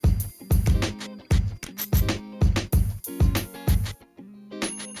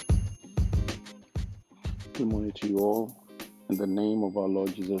Good morning to you all. In the name of our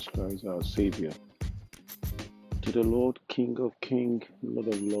Lord Jesus Christ, our Savior. To the Lord, King of Kings, Lord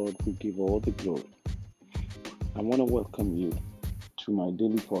of Lords, we give all the glory. I want to welcome you to my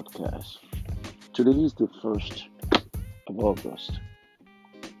daily podcast. Today is the 1st of August,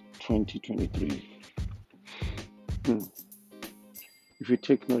 2023. If you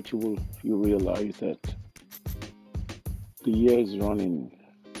take note, you realize that the year is running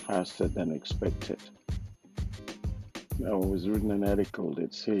faster than expected. I was reading an article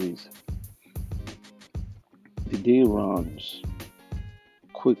that says the day runs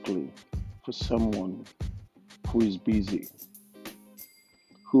quickly for someone who is busy,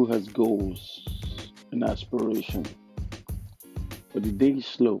 who has goals and aspiration, but the day is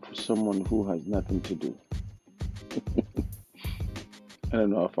slow for someone who has nothing to do. I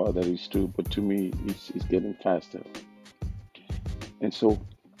don't know how far that is true, but to me, it's getting faster. And so,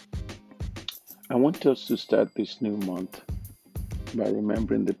 I want us to start this new month by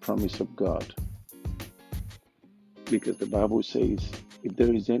remembering the promise of God. Because the Bible says, if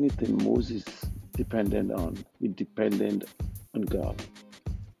there is anything Moses depended on, he depended on God.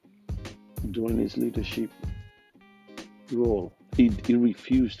 During his leadership role, he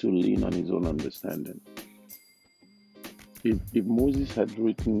refused to lean on his own understanding. If Moses had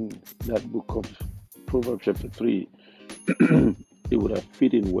written that book of Proverbs chapter 3, it would have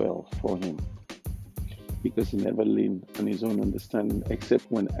fit in well for him, because he never leaned on his own understanding, except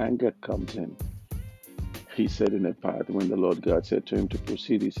when anger comes in. He said in a part, when the Lord God said to him to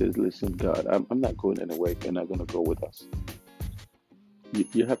proceed, he says, listen, God, I'm not going anywhere. You're not going to go with us.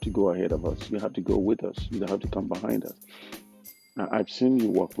 You have to go ahead of us. You have to go with us. You don't have to come behind us. I've seen you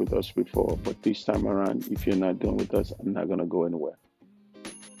walk with us before, but this time around, if you're not going with us, I'm not going to go anywhere.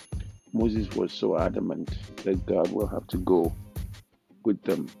 Moses was so adamant that God will have to go with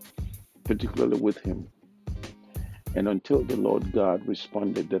them, particularly with him. And until the Lord God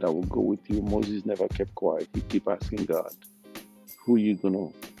responded that I will go with you, Moses never kept quiet. He kept asking God, are you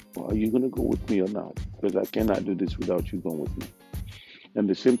going to go with me or not? Because I cannot do this without you going with me. And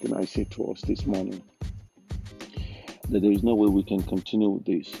the same thing I say to us this morning, that there is no way we can continue with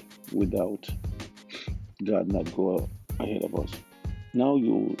this without God not go ahead of us. Now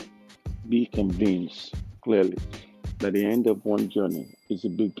you'll be convinced clearly that the end of one journey is the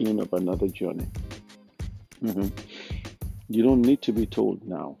beginning of another journey. You don't need to be told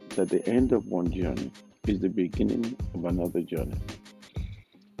now that the end of one journey is the beginning of another journey.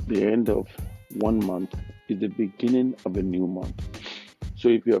 The end of 1 month is the beginning of a new month. So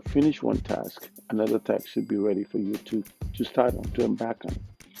if you have finished one task, another task should be ready for you to start on, to embark on.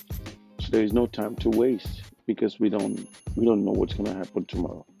 So there is no time to waste, because we don't know what's going to happen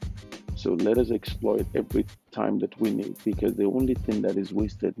tomorrow. So let us exploit every time that we need, because the only thing that is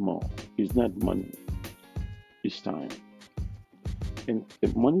wasted more is not money, it's time. And the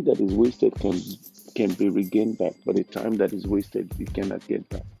money that is wasted can be regained back, but the time that is wasted, you cannot get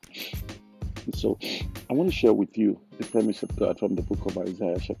back. And so I want to share with you the promise of God from the book of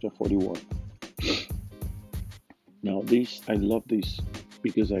Isaiah, chapter 41. Now, I love this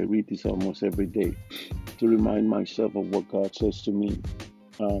because I read this almost every day to remind myself of what God says to me,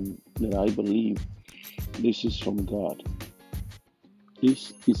 that I believe this is from God.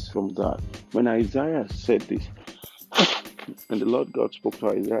 This is from God. When Isaiah said this, and the Lord God spoke to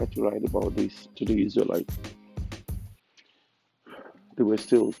Isaiah to write about this to the Israelites, they were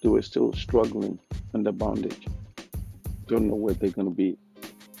still struggling under bondage. Don't know where they're going to be.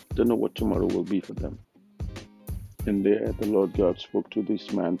 Don't know what tomorrow will be for them. And there the Lord God spoke to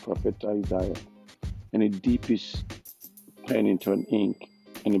this man, prophet Isaiah, and he dipped his pen into an ink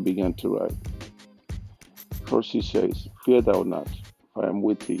and he began to write. First he says, fear thou not, for I am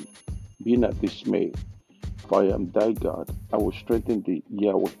with thee. Be not dismayed, for I am thy God. I will strengthen thee, yea,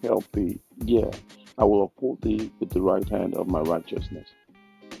 I will help thee, yea, I will uphold thee with the right hand of my righteousness.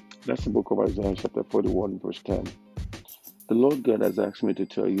 That's the book of Isaiah chapter 41, verse 10. The Lord God has asked me to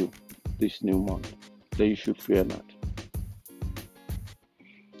tell you this new month that you should fear not.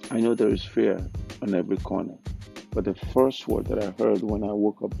 I know there is fear on every corner, but the first word that I heard when I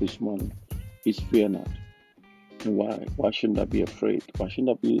woke up this morning is fear not. And why? Why shouldn't I be afraid? Why shouldn't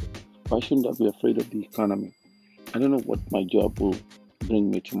I be afraid of the economy? I don't know what my job will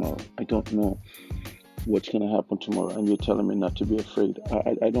bring me tomorrow. I don't know what's going to happen tomorrow, and you're telling me not to be afraid.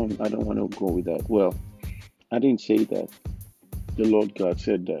 I don't want to go with that. Well, I didn't say that. The Lord God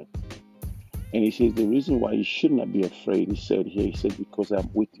said that. And he says the reason why you should not be afraid, he said, because I'm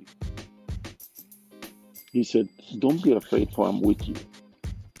with you. He said, don't be afraid, for I'm with you.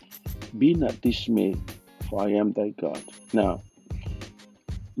 Be not dismayed, for I am thy God. Now,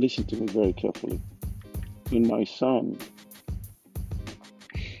 listen to me very carefully. And my son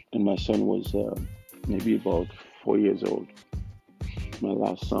was maybe about 4 years old. My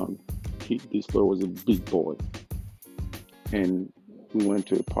last son, this boy was a big boy, and we went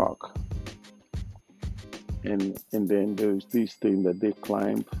to a park, and then there's this thing that they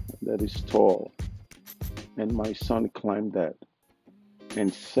climb that is tall, and my son climbed that,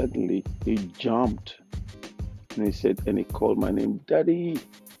 and suddenly he jumped, and he said, and he called my name, Daddy,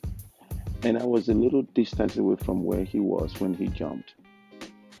 and I was a little distance away from where he was when he jumped,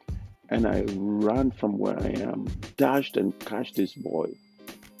 and I ran from where I am, dashed and catched this boy.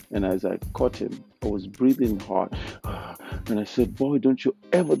 And as I caught him, I was breathing hard. And I said, Boy, don't you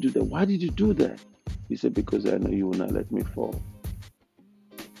ever do that. Why did you do that? He said, Because I know you will not let me fall.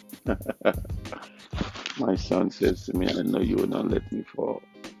 My son says to me, I know you will not let me fall.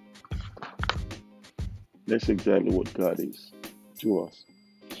 That's exactly what God is to us.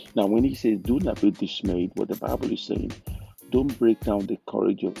 Now, when he says, Do not be dismayed, what the Bible is saying, don't break down the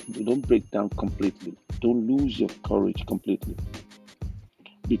courage of, don't break down completely. Don't lose your courage completely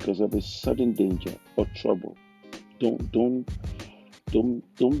because of a sudden danger or trouble. Don't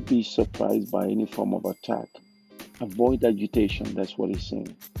be surprised by any form of attack. Avoid agitation. That's what he's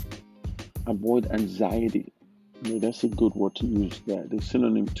saying. Avoid anxiety. You know, that's a good word to use there. The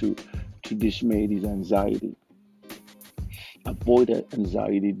synonym to dismayed is anxiety. Avoid that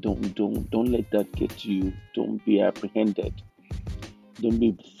anxiety. Don't let that get to you. Don't be apprehended. Don't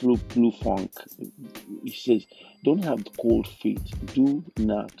be flu funk. He says, don't have cold feet. Do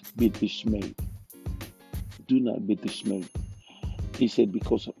not be dismayed. Do not be dismayed. He said,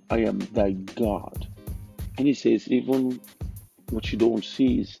 because I am thy God. And he says, even what you don't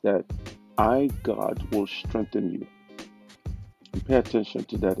see is that I, God, will strengthen you. And pay attention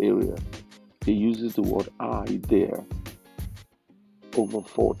to that area. He uses the word I there over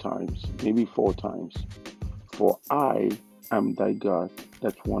 4 times, maybe 4 times. For I am thy God,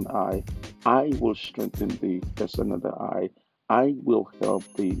 that's one I. I will strengthen thee, that's another I. I will help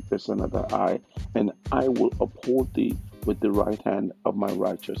thee, that's another I. And I will uphold thee with the right hand of my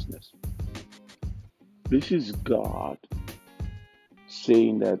righteousness. This is God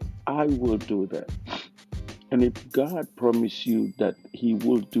saying that I will do that. And if God promised you that He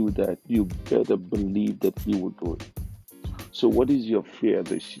will do that, you better believe that He will do it. So, what is your fear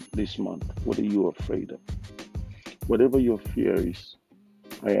this month? What are you afraid of? Whatever your fear is,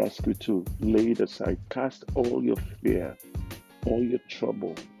 I ask you to lay it aside. Cast all your fear, all your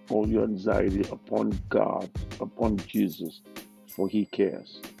trouble, all your anxiety upon God, upon Jesus, for He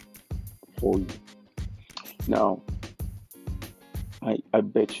cares for you. Now, I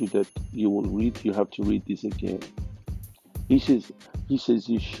bet you that you have to read this again. He says, he says,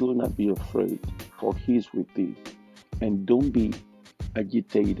 you should not be afraid, for He is with thee. And don't be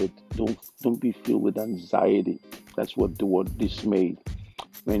agitated. Don't be filled with anxiety. That's what the word dismayed.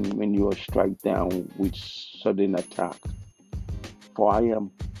 When you are struck down with sudden attack. For I am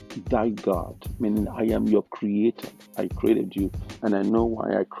thy God, meaning I am your creator. I created you, and I know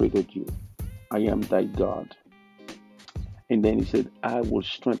why I created you. I am thy God. And then he said, I will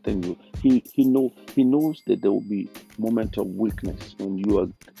strengthen you. He knows that there will be moments of weakness when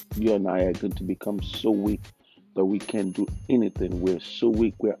you and I are going to become so weak that we can't do anything. We're so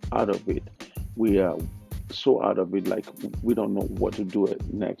weak, we're out of it. We are so out of it, like we don't know what to do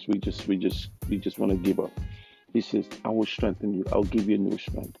next. We just want to give up. He says, I will strengthen you, I'll give you new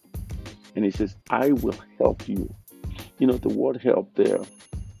strength. And he says, I will help you. You know, the word help there,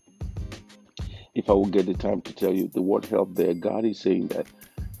 if I will get the time to tell you the word help there, God is saying that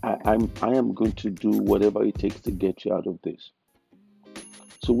I am going to do whatever it takes to get you out of this.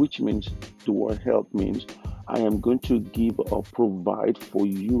 So which means the word help means I am going to give or provide for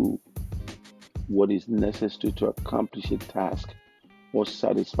you what is necessary to accomplish a task or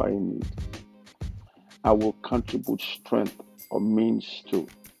satisfy a need. I will contribute strength or means to.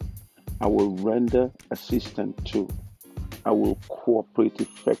 I will render assistance to. I will cooperate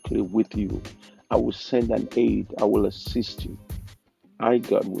effectively with you. I will send an aid. I will assist you. I,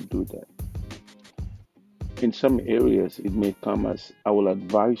 God, will do that. In some areas, it may come as I will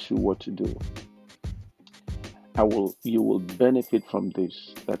advise you what to do. You will benefit from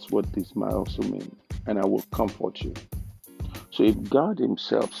this. That's what this might also mean. And I will comfort you. So if God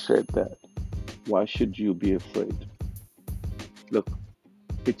Himself said that, why should you be afraid? Look,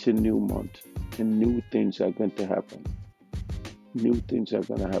 it's a new month and new things are going to happen. New things are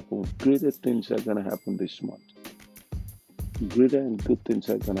going to happen. Greater things are going to happen this month. Greater and good things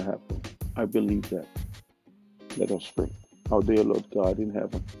are going to happen. I believe that. Let us pray. Our dear Lord God in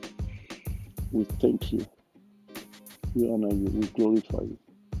heaven, we thank you. We honor you. We glorify you.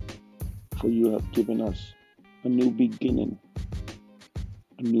 For you have given us a new beginning,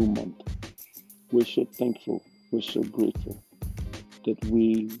 a new month. We're so thankful, we're so grateful that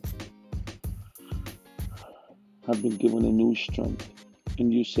we have been given a new strength.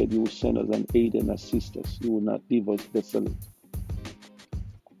 And you said you will send us an aid and assist us. You will not leave us desolate.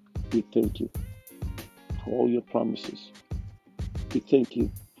 We thank you for all your promises. We thank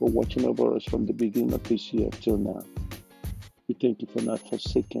you for watching over us from the beginning of this year till now. We thank you for not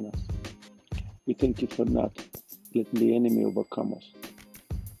forsaking us. We thank you for not letting the enemy overcome us.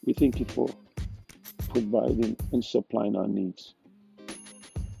 We thank you for providing and supplying our needs.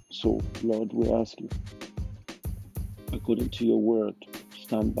 So, Lord, we ask you, according to your word,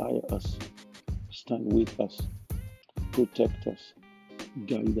 stand by us, stand with us, protect us,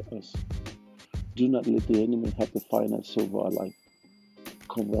 guide us. Do not let the enemy have the final say over our life.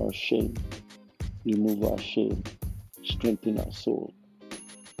 Cover our shame, remove our shame, strengthen our soul.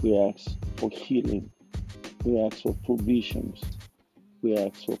 We ask for healing. We ask for provisions. We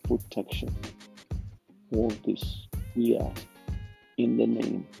ask for protection. All this we ask in the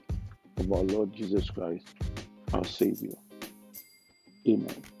name of our Lord Jesus Christ, our Savior.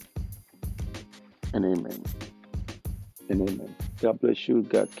 Amen and amen and amen. God bless you.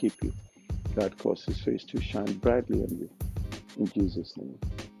 God keep you. God cause his face to shine brightly on you. In Jesus' name.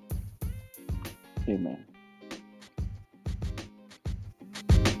 Amen.